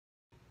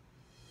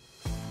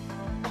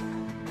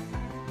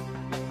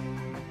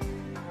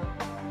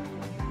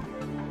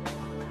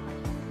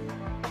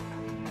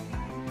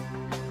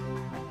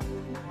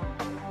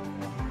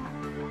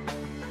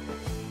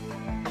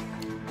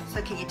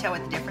So can you tell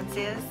what the difference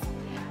is?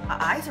 My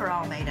eyes are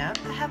all made up.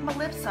 I have my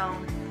lips on.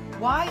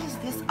 Why does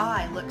this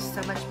eye look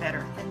so much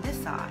better than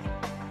this eye?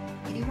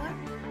 Anyone?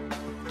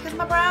 Because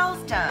my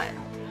brows done.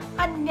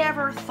 I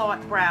never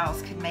thought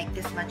brows could make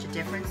this much a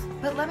difference,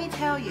 but let me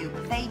tell you,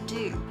 they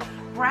do.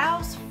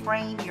 Brows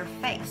frame your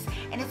face,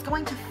 and it's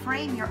going to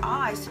frame your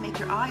eyes to make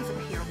your eyes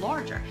appear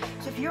larger.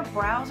 So if your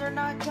brows are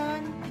not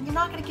done, then you're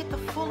not going to get the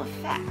full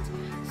effect.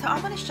 So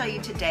I'm going to show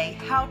you today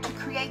how to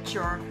create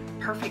your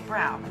perfect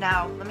brow.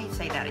 Now, let me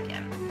say that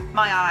again.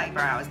 My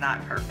eyebrow is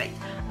not perfect.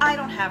 I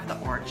don't have the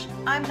arch.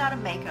 I'm not a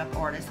makeup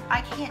artist.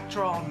 I can't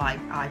draw on my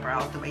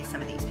eyebrows the way some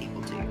of these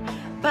people do.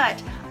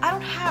 But I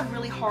don't have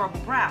really horrible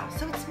brows,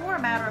 so it's more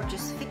a matter of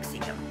just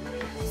fixing them.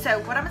 So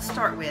what I'm going to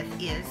start with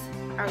is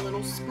our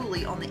little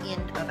spoolie on the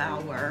end of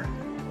our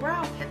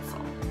brow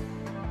pencil.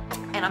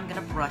 And I'm going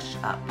to brush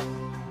up.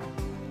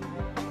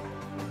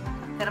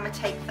 Then I'm going to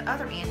take the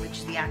other end, which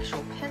is the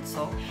actual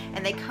pencil,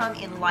 and they come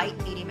in light,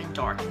 medium, and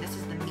dark, and this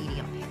is the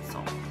medium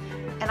pencil.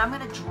 And I'm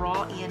going to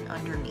draw in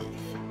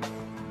underneath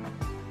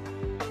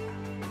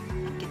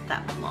and get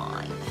that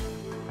line.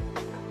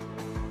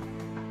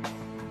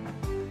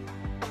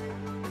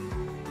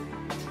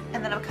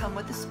 And then I'll come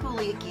with the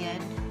spoolie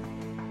again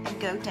and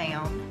go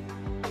down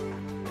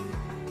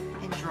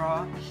and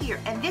draw here.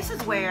 And this is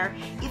where,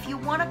 if you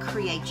want to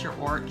create your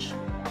arch,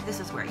 this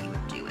is where you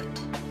would do it.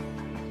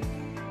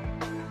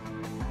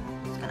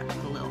 Just going to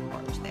put a little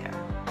arch there.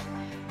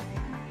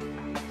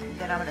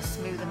 Then I'm going to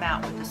smooth them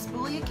out with the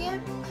spoolie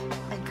again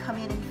and come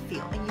in and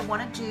feel. And you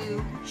want to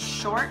do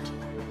short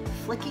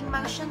flicking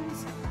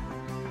motions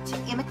to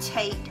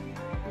imitate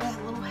the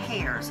little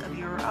hairs of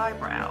your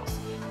eyebrows.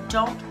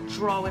 Don't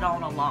draw it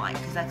on a line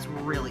because that's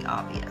really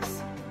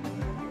obvious.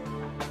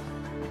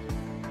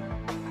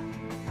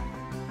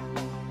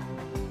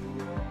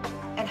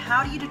 And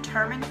how do you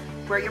determine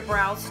where your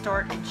brows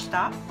start and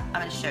stop?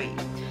 I'm going to show you.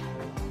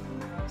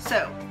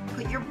 So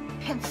put your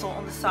pencil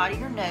on the side of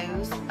your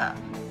nose up,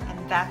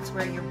 and that's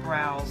where your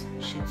brows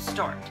should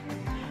start.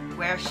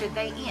 Where should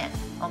they end?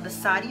 On the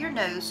side of your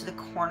nose to the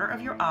corner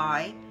of your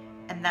eye,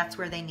 and that's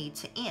where they need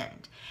to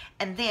end.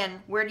 And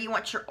then where do you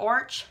want your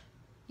arch?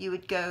 You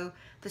would go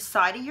the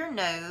side of your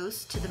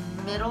nose to the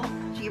middle,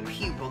 to your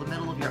pupil, the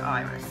middle of your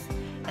iris.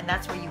 And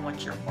that's where you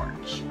want your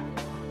arch.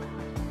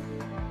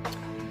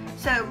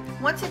 So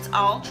once it's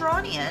all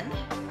drawn in,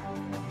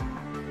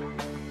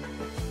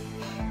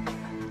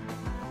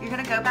 you're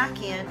going to go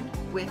back in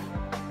with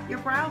your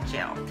brow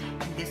gel.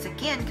 And this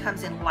again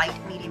comes in light,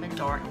 medium, and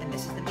dark, and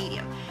this is the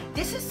medium.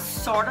 This is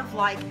sort of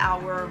like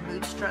our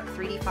Moodstruck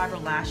 3D Fiber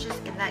Lashes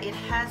in that it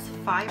has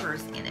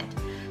fibers in it.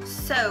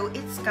 So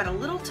it's got a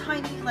little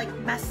tiny like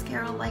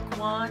mascara-like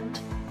wand,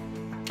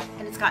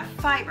 and it's got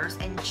fibers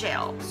and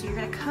gel. So you're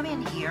going to come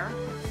in here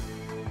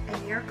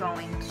and you're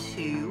going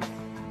to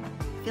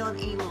fill in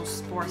any little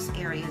sparse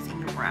areas in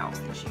your brows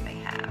that you may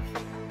have.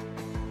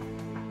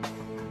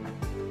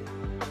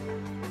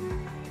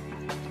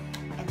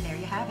 And there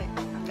you have it.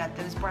 Got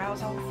those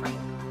brows on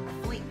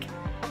fleek.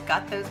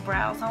 Got those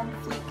brows on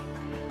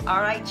fleek.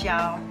 All right,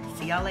 y'all.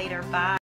 See y'all later. Bye.